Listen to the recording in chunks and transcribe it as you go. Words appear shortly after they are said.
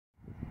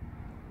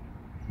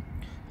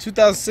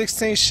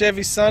2016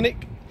 Chevy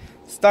Sonic,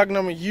 stock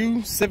number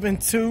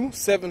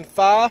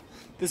U7275.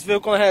 This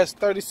vehicle has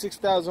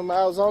 36,000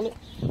 miles on it.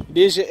 It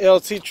is your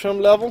LT trim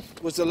level,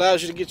 which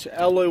allows you to get your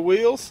alloy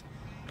wheels.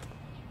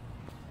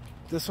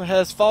 This one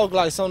has fog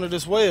lights on it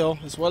as well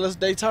as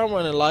daytime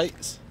running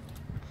lights.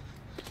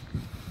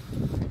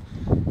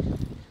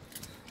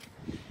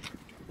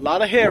 A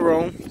lot of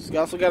headroom. It's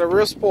also got a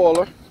rear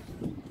spoiler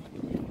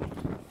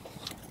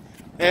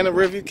and a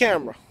rear view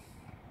camera.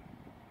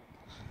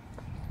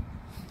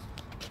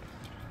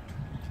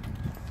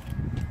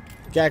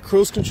 Got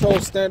cruise control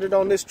standard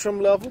on this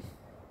trim level.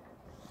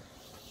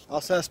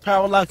 Also has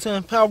power locks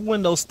and power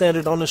windows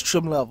standard on this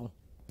trim level.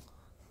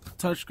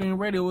 Touchscreen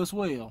radio as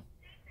well.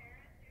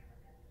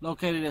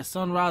 Located at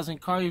Sunrise in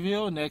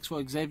Collierville, next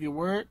for Xavier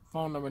Word.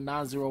 Phone number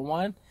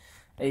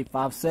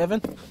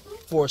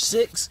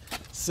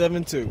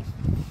 901-857-4672.